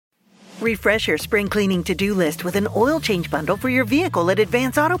Refresh your spring cleaning to-do list with an oil change bundle for your vehicle at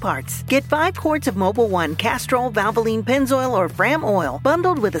Advance Auto Parts. Get 5 quarts of Mobil 1 Castrol, Valvoline, Pennzoil, or Fram oil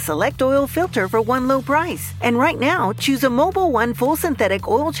bundled with a select oil filter for one low price. And right now, choose a Mobil 1 full synthetic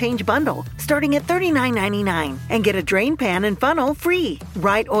oil change bundle starting at $39.99 and get a drain pan and funnel free.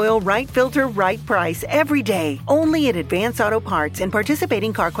 Right oil, right filter, right price every day. Only at Advance Auto Parts and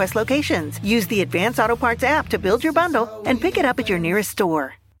participating CarQuest locations. Use the Advance Auto Parts app to build your bundle and pick it up at your nearest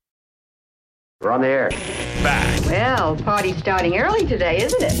store. We're on the air. Back. Well, party's starting early today,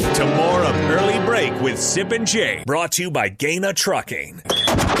 isn't it? To more of Early Break with Sip and Jay. Brought to you by Gaina Trucking.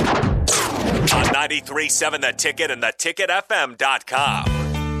 On 93.7 The Ticket and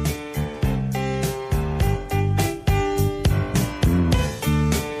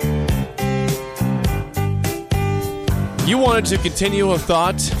You wanted to continue a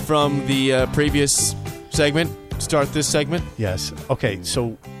thought from the previous segment, start this segment? Yes. Okay,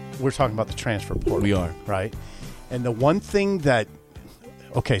 so we're talking about the transfer portal. We are. Right? And the one thing that,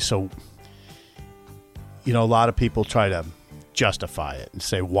 okay, so, you know, a lot of people try to justify it and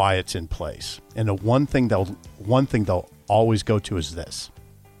say why it's in place. And the one thing they'll always go to is this.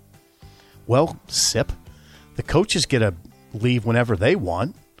 Well, Sip, the coaches get to leave whenever they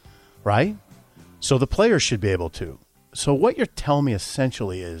want, right? So the players should be able to. So what you're telling me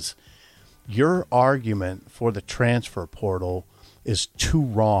essentially is your argument for the transfer portal is 2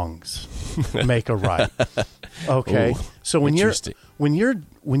 wrongs make a right. Okay. Ooh, so when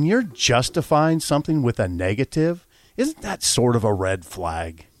you're justifying something with a negative, isn't that sort of a red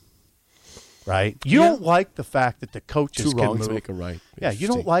flag? Right? You don't like the fact that the coaches 2 can wrongs move. make a right. Yeah, you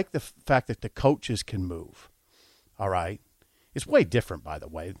don't like the fact that the coaches can move. All right? It's way different, by the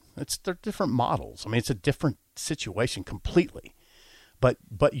way. They're different models. I mean, it's a different situation completely.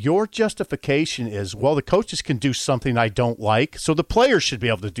 But your justification is, well, the coaches can do something I don't like, so the players should be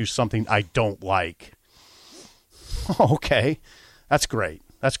able to do something I don't like. Okay. That's great.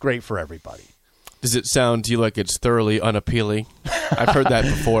 That's great for everybody. Does it sound to you like it's thoroughly unappealing? I've heard that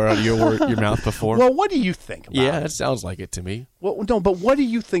before out of your mouth before. Well, what do you think about it? Yeah, it sounds like it to me. Well, no, but what do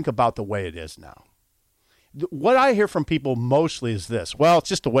you think about the way it is now? What I hear from people mostly is this. Well, it's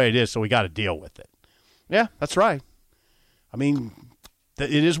just the way it is, so we got to deal with it. Yeah, that's right. I mean,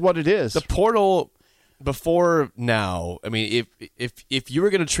 it is what it is. The portal before now, I mean, if you were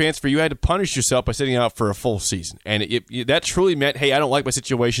going to transfer, you had to punish yourself by sitting out for a full season. And that truly meant, hey, I don't like my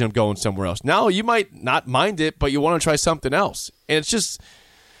situation, I'm going somewhere else. Now, you might not mind it, but you want to try something else. And it's just,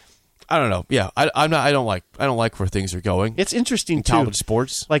 I don't know. Yeah, I don't like where things are going. It's interesting in too. College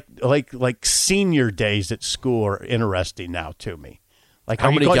sports, like senior days at school are interesting now to me. Like,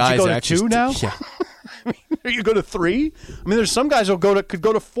 how many guys you go actually to 2 now? Yeah. I mean, you go to 3. I mean, there's some guys who could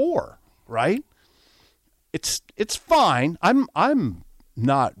go to 4. Right? It's fine. I'm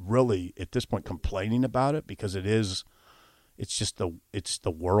not really at this point complaining about it because it's just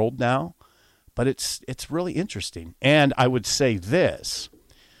the world now. But it's really interesting. And I would say this.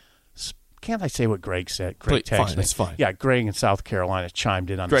 Can't I say what Greg said? Greg texted me. That's fine. Yeah, Greg in South Carolina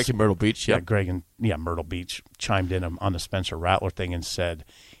chimed in on Greg in Myrtle Beach. Yeah, Greg in Myrtle Beach chimed in on the Spencer Rattler thing and said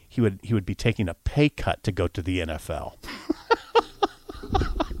he would be taking a pay cut to go to the NFL.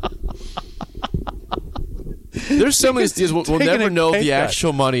 There's some of these deals we'll never know the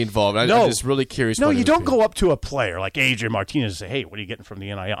actual money involved. I'm just really curious. No, you don't go up to a player like Adrian Martinez and say, "Hey, what are you getting from the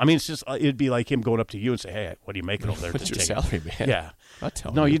NIL?" I mean, it's just it'd be like him going up to you and say, "Hey, what are you making over there?" What's your salary, man? Yeah, I'll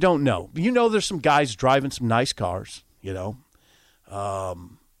tell no, you. you don't know. You know, there's some guys driving some nice cars. You know,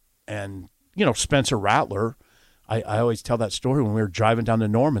 and you know Spencer Rattler. I always tell that story when we were driving down to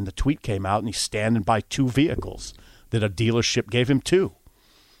Norman. The tweet came out, and he's standing by 2 vehicles that a dealership gave him 2.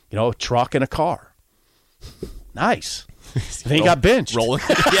 You know, a truck and a car. Nice. Then he got benched. Rolling.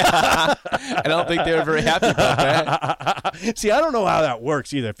 Yeah. I don't think they were very happy about that. See, I don't know how that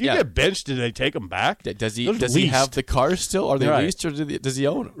works either. If you get benched, do they take him back? Does he have the car still? Are they leased or does he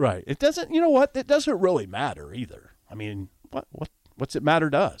own them? Right. It doesn't. You know what? It doesn't really matter either. I mean, what's it matter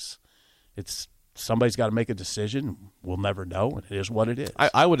to us? It's somebody's got to make a decision. We'll never know, and it is what it is.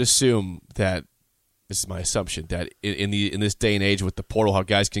 I would assume that. This is my assumption that in this day and age with the portal, how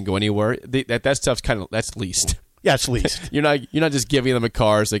guys can go anywhere, that stuff's that's leased. Yeah, it's leased. You're not just giving them a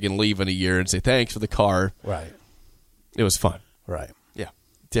car so they can leave in a year and say thanks for the car. Right. It was fun. Right. Yeah.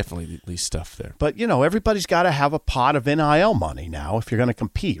 Definitely leased stuff there. But you know, everybody's got to have a pot of NIL money now if you're going to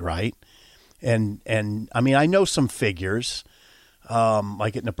compete, right? And I mean, I know some figures.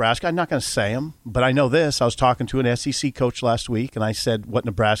 Like at Nebraska, I'm not going to say them, but I know this. I was talking to an SEC coach last week, and I said what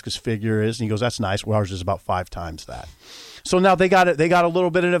Nebraska's figure is, and he goes, "That's nice. Well, ours is about 5 times that." So now they got it. They got a little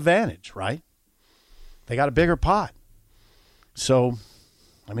bit of advantage, right? They got a bigger pot. So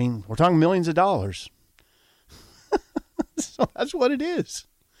I mean, we're talking millions of dollars. So that's what it is.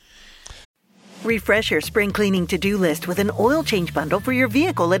 Refresh your spring cleaning to-do list with an oil change bundle for your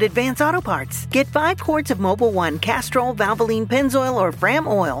vehicle at Advance Auto Parts. Get 5 quarts of Mobil 1 Castrol, Valvoline, Pennzoil, or Fram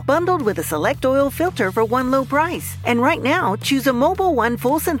oil bundled with a select oil filter for one low price. And right now, choose a Mobil 1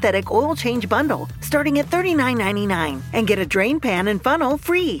 full synthetic oil change bundle starting at $39.99 and get a drain pan and funnel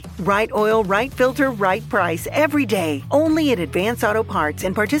free. Right oil, right filter, right price every day. Only at Advance Auto Parts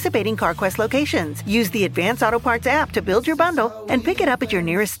and participating CarQuest locations. Use the Advance Auto Parts app to build your bundle and pick it up at your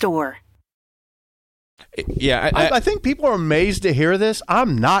nearest store. Yeah, I think people are amazed to hear this.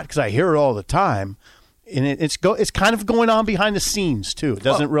 I'm not, because I hear it all the time, and it's kind of going on behind the scenes too. It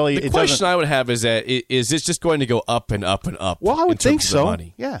doesn't really. The question I would have is that is this just going to go up and up and up? Well, I would think so.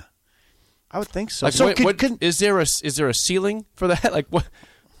 Money? Yeah, I would think so. Like, So is there a ceiling for that? Like what?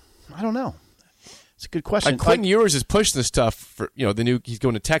 I don't know. It's a good question. Like Quinn Ewers is pushing this stuff for he's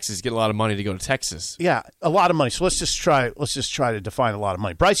going to Texas. He's getting a lot of money to go to Texas. Yeah, a lot of money. So let's just try to define a lot of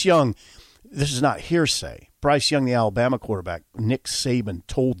money. Bryce Young. This is not hearsay. Bryce Young, the Alabama quarterback, Nick Saban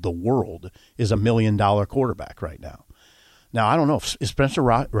told the world is $1 million quarterback right now. Now, I don't know. Is Spencer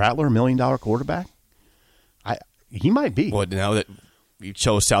Rattler $1 million quarterback? He might be. Well, now that you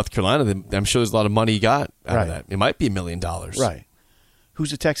chose South Carolina, then I'm sure there's a lot of money you got out of that. It might be $1 million. Right.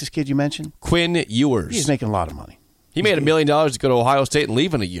 Who's the Texas kid you mentioned? Quinn Ewers. He's making a lot of money. He made $1 million to go to Ohio State and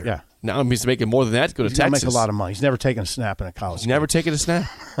leave in a year. Yeah. Now he's making more than that to go to Texas. He's make a lot of money. He's never taken a snap in a college. He's never taken a snap.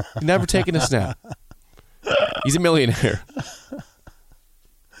 He's never taken a snap. He's a millionaire.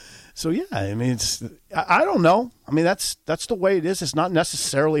 So yeah, I mean, I don't know. I mean, that's the way it is. It's not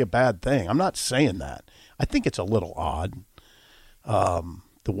necessarily a bad thing. I'm not saying that. I think it's a little odd.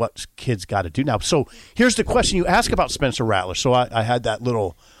 What kids got to do now. So here's the question you ask about Spencer Rattler. So I had that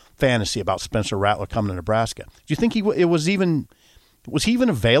little fantasy about Spencer Rattler coming to Nebraska. Do you think was he even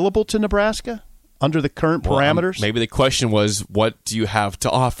available to Nebraska under the current parameters? Maybe the question was, what do you have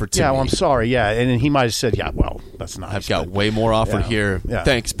to offer to me? Yeah, well, I'm sorry. Yeah, and he might have said, yeah, well, that's nice. I've got way more offered here. Yeah.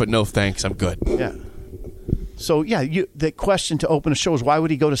 Thanks, but no thanks. I'm good. Yeah. So, yeah, the question to open a show is, why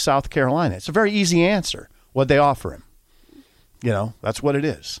would he go to South Carolina? It's a very easy answer. What'd they offer him? That's what it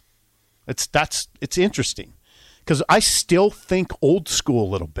is. It's interesting because I still think old school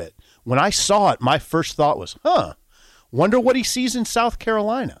a little bit. When I saw it, my first thought was, wonder what he sees in South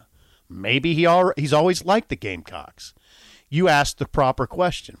Carolina. Maybe he's always liked the Gamecocks. You asked the proper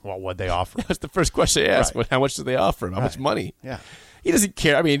question. Well, what'd they offer him? That's the first question I asked. Right. How much did they offer him? How much money? Yeah. He doesn't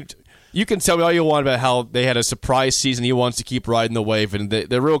care. I mean, you can tell me all you want about how they had a surprise season. He wants to keep riding the wave. And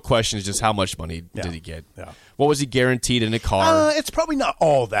the real question is just how much money did he get? Yeah. What was he guaranteed in a car? It's probably not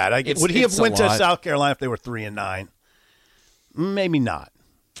all that. Would he have went to South Carolina if they were 3-9? Maybe not.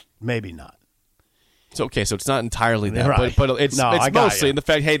 It's okay, so it's not entirely that, right. but it's mostly in the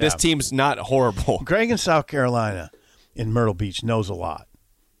fact, hey, this team's not horrible. Greg in South Carolina in Myrtle Beach knows a lot,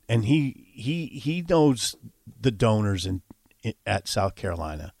 and he knows the donors at South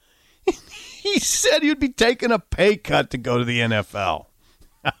Carolina. He said he'd be taking a pay cut to go to the NFL.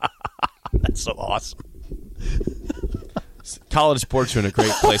 That's so awesome. College sports are in a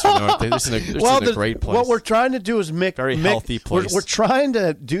great place right now, aren't they? This is a great place. What we're trying to do is healthy place. We're trying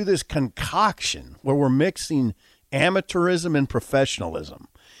to do this concoction where we're mixing amateurism and professionalism,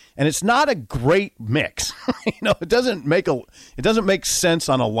 and it's not a great mix. It doesn't make sense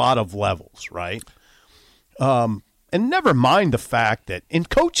on a lot of levels, right? And never mind the fact that in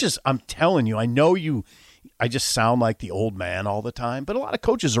coaches, I'm telling you, I just sound like the old man all the time, but a lot of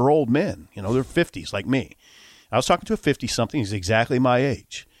coaches are old men. They're 50s like me. I was talking to a 50-something. He's exactly my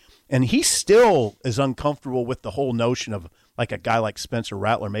age. And he still is uncomfortable with the whole notion of like a guy like Spencer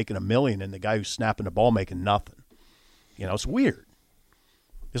Rattler making $1 million and the guy who's snapping the ball making nothing. It's weird.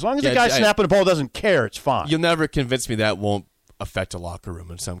 As long as the guy snapping the ball doesn't care, it's fine. You'll never convince me that won't affect a locker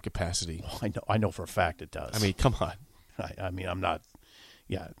room in some capacity. I know for a fact it does. I mean, come on. I'm not.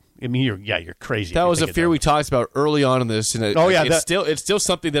 Yeah. I mean, you're crazy. That was a fear we talked about early on in this, and it's still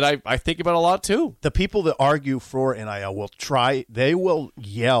something that I think about a lot too. The people that argue for NIL they will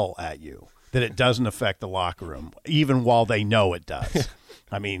yell at you that it doesn't affect the locker room, even while they know it does.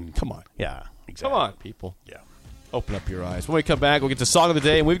 I mean, come on. Yeah, exactly. Come on, people. Yeah. Open up your eyes. When we come back, we'll get to Song of the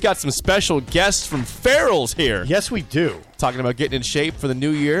Day, and we've got some special guests from Farrell's here. Yes, we do. Talking about getting in shape for the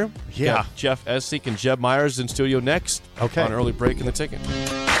new year. Yeah. Jeff Essek and Jeb Myers in studio next. Okay. On Early Break in the Ticket.